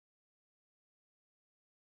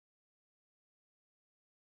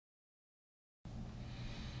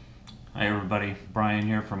Hi everybody, Brian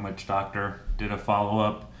here from Witch Doctor. Did a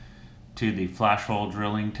follow-up to the flash hole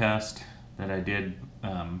drilling test that I did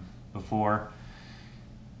before.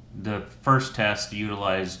 The first test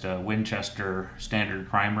utilized Winchester standard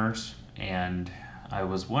primers, and I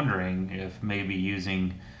was wondering if maybe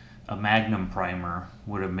using a Magnum primer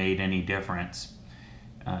would have made any difference.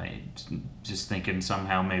 Just thinking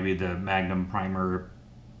somehow maybe the Magnum primer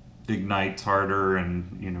ignites harder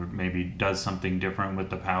and maybe does something different with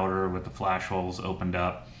the powder with the flash holes opened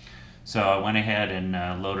up. So I went ahead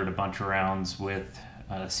and loaded a bunch of rounds with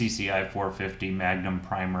CCI 450 Magnum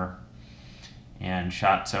primer and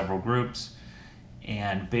shot several groups,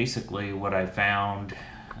 and basically what I found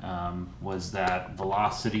was that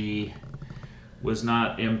velocity was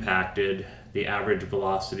not impacted. The average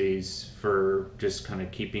velocities for just kind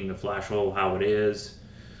of keeping the flash hole how it is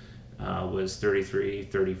was 33,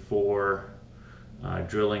 34.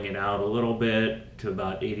 Drilling it out a little bit to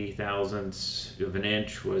about 80 thousandths of an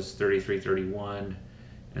inch was 33, 31.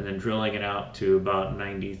 And then drilling it out to about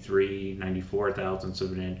 93, 94 thousandths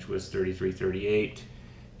of an inch was 33, 38.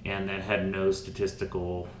 And that had no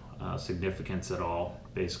statistical significance at all.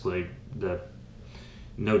 Basically,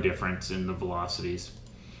 no difference in the velocities.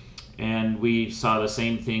 And we saw the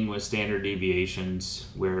same thing with standard deviations,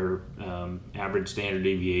 where average standard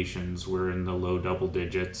deviations were in the low double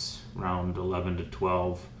digits, around 11 to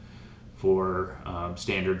 12 for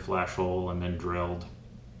standard flash hole and then drilled.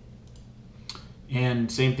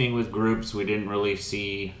 And same thing with groups, we didn't really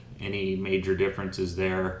see any major differences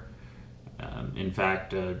there. In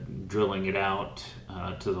fact, drilling it out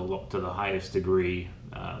to the highest degree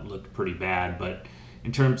looked pretty bad, but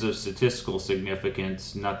in terms of statistical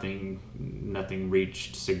significance, nothing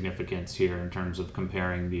reached significance here in terms of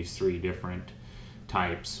comparing these three different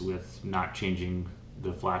types, with not changing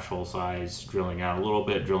the flash hole size, drilling out a little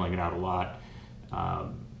bit, drilling it out a lot.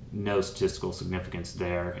 No statistical significance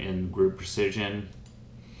there in group precision.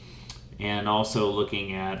 And also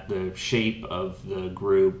looking at the shape of the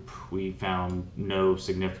group, we found no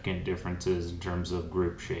significant differences in terms of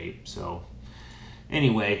group shape. So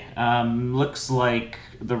anyway, looks like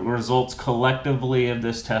the results collectively of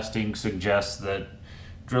this testing suggest that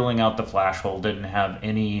drilling out the flash hole didn't have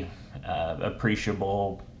any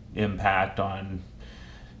appreciable impact on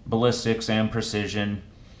ballistics and precision,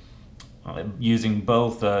 using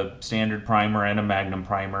both a standard primer and a Magnum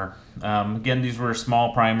primer. Again, these were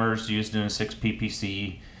small primers used in a 6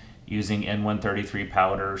 ppc using N133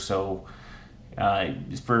 powder, so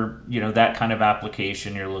for that kind of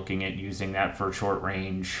application, you're looking at using that for short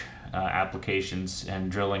range applications,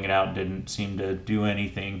 and drilling it out didn't seem to do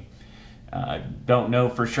anything. Don't know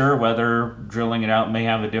for sure whether drilling it out may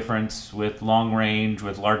have a difference with long range,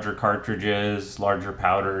 with larger cartridges, larger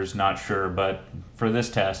powders, not sure, but for this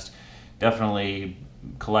test, definitely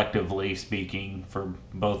collectively speaking, for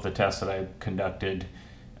both the tests that I conducted,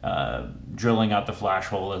 drilling out the flash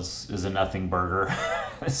hole is a nothing burger.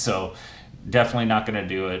 So definitely not going to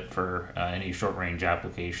do it for any short range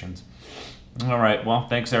applications. All right, well,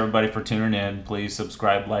 thanks everybody for tuning in. Please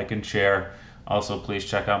subscribe, like, and share. Also, please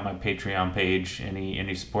check out my Patreon page.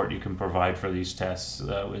 Any support you can provide for these tests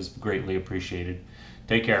is greatly appreciated.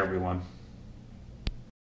 Take care, everyone.